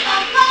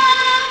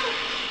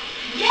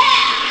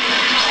 Yeah!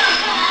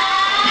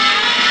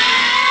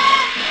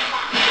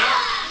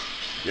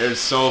 You're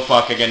so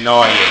fucking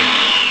annoying.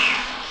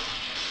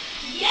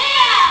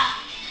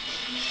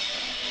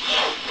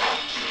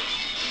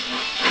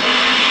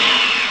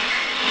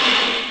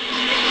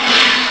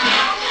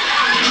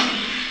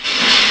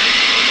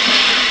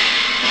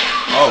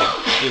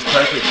 It's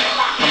perfect.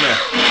 Come here.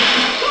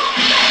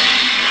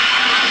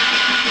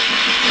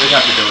 This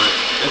have to do it.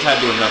 This have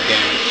to do enough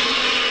damage.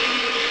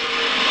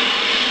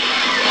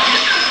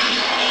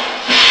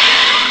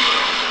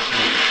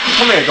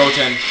 Come here,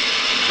 Goten.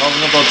 No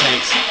Go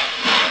Tanks.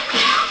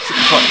 Sit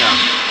the fuck down.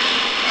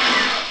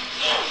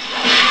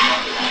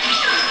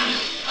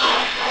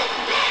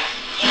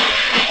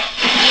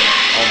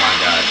 Oh my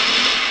god.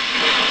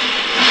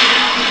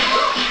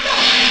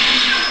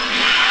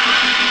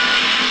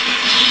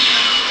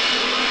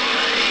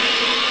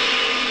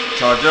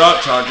 Charge up,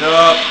 charge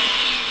up.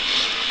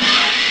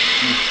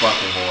 You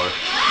fucking whore.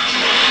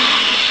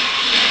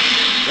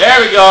 There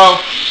we go.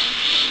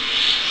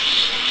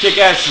 Kick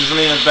ass is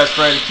Selena's best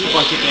friend. Keep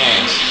on kicking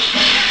ass.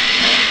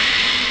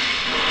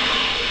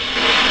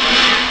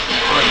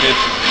 Come on,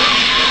 bitch.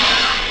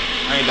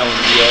 I ain't done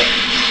with you yet.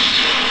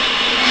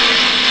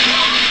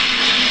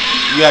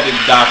 You had to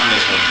die from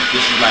this one.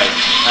 This is like,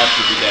 I have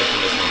to be dead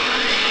from this one.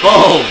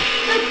 Boom!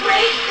 The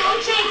great Go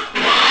Tanks.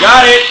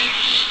 Got it!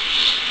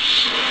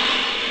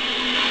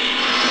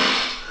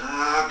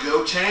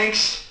 Go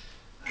Tanks.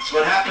 That's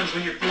what happens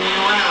when you're fooling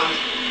around.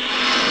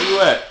 Where you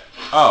at?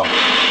 Oh.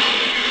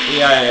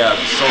 Yeah.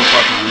 It's so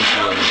fucking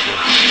useful in this one.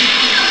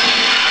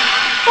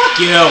 Fuck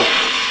you!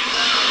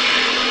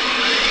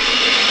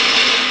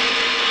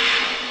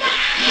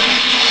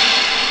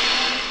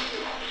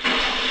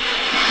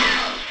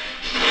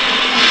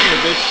 Come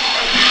here, bitch.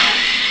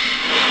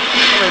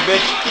 Come here,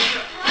 bitch.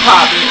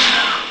 Ha, bitch.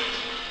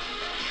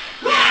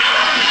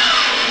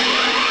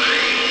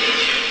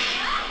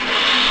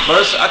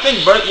 Burst, I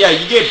think yeah,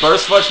 you get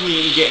burst rush when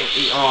you get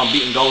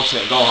beating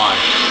Gohan.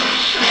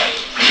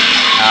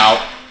 Ow.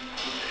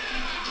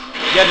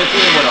 You got the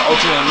thing with the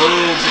ultimate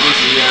moves,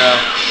 yeah.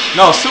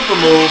 No, super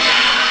move.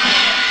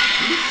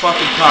 You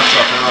fucking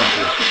cocksucker, aren't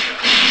you?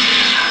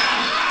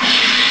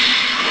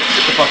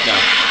 Sit the fuck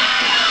down.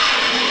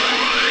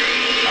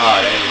 Ah,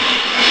 dang.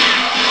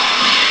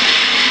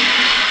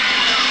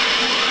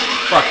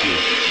 Fuck you.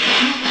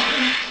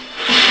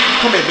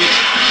 Come here, bitch.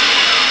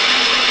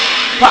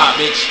 Pop,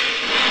 bitch.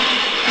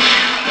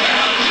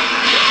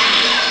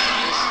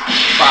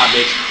 Bye,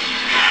 bitch.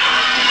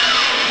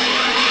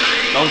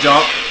 Don't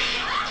jump.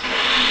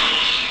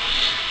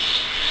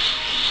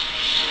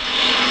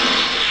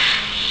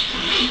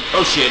 Oh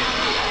Oh shit.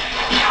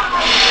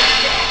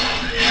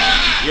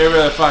 You're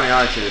really funny,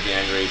 aren't you, the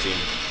Android 18?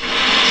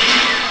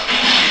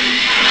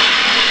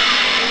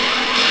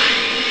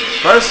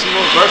 First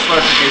version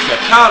they said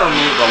counter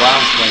move, but while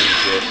I'm explaining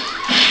shit.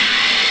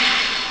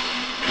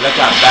 Let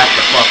that back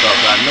the fuck up,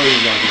 so I know he's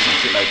gonna do some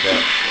shit like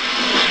that.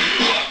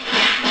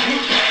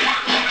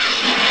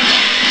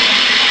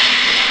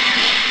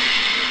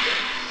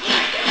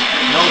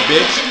 No,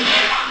 bitch.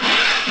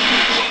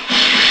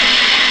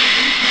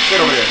 Sit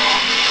over here.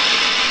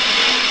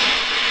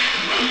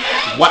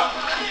 What?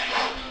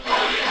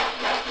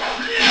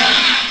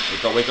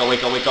 Wake up, wake up,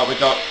 wake up, wake up,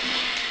 wake up.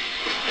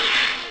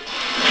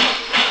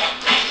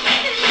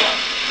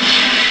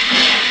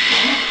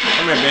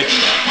 Come here, bitch.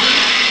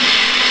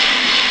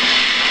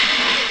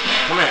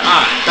 Come here.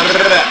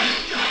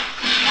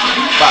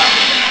 Bop.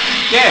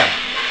 Damn.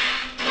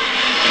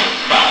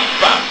 Bop,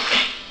 bop.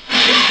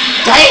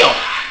 Damn!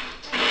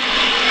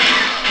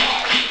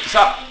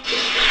 Stop.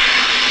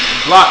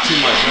 Block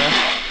too much, man.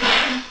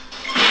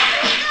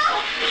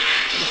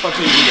 What the fuck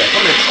did you do that?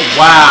 Come here. Oh,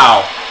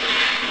 wow.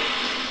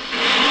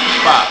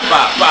 Bop,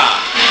 bop,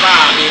 bop.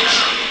 Bop, bitch.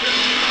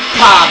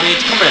 Pop,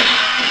 bitch. Come here.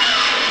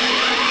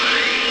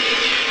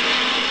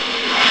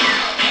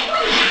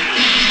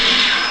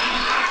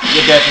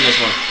 You're dead in this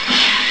one.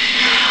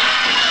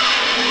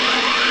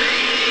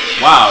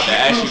 Wow,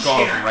 that actually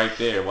called from right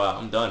there. Wow,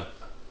 I'm done.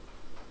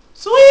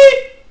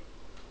 Sweet!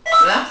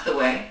 So that's the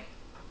way.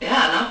 Yeah,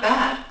 not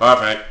bad.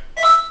 Perfect.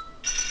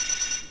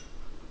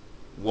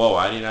 Whoa,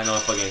 I did not know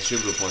if I get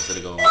super points to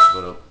go.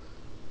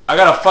 I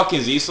got a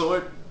fucking Z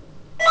sword?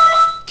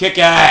 Kick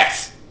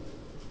ass!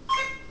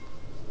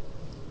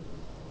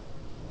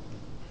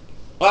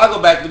 Well, I'll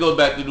go back to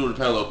do the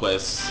parallel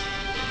quests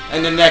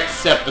in the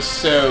next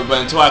episode,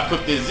 but until I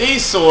equip the Z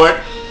sword.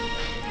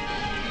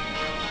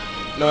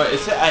 No, it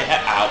said I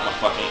had out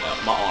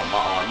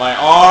my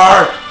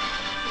arm.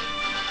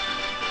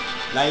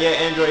 Not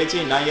yet, Android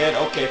 18. Not yet.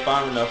 Okay,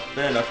 fine enough.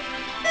 Fair enough.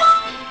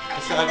 I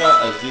said I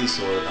got a Z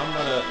sword. I'm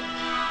gonna.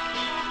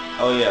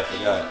 Oh yeah, I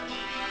forgot.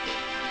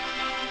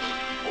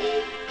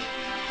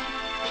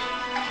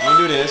 I'm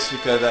gonna do this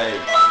because I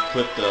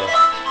put the.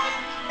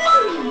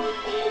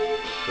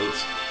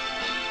 Oops.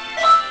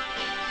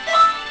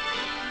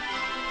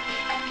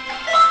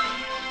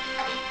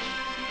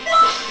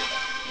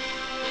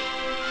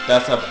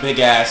 That's a big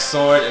ass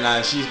sword,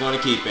 and she's gonna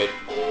keep it.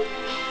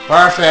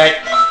 Perfect.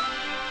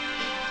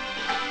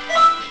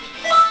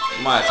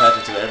 I might attach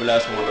it to every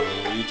last one of them.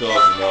 What are you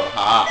talking about?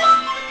 Ha!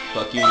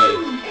 Fuck you,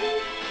 me.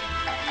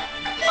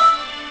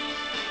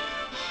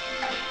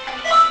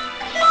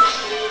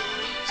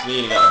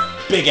 Selena got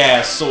a big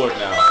ass sword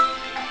now.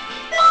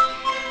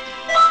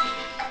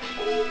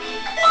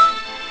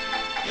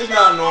 It's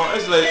not normal.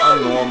 It's like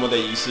unnormal that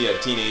you see a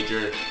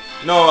teenager,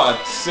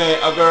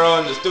 a girl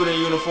in the student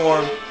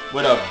uniform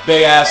with a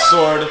big ass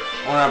sword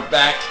on her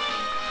back.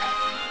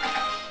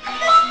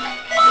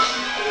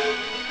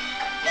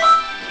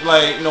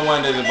 Like, no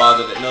one doesn't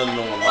bother that. No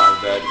one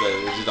minds that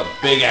because it's just a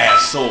big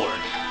ass sword.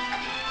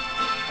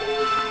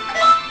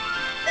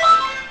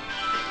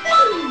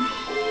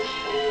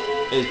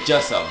 It's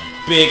just a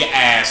big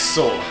ass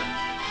sword.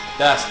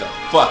 That's the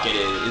fuck it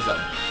is. It's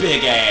a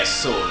big ass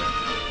sword.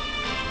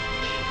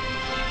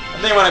 I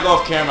think when I go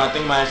off camera, I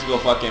think I might actually go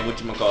fucking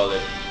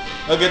whatchamacallit.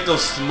 I'll get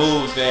those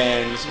moves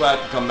and this is why I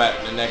can come back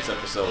in the next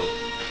episode.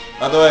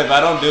 Although if I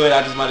don't do it,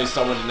 I just might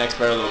start with the next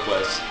parallel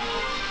quest.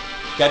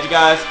 Catch you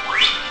guys.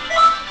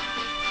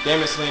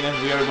 Damn it, Selena.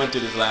 We already went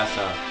through this last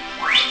time.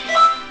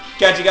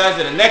 Catch you guys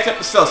in the next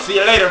episode. See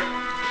you later.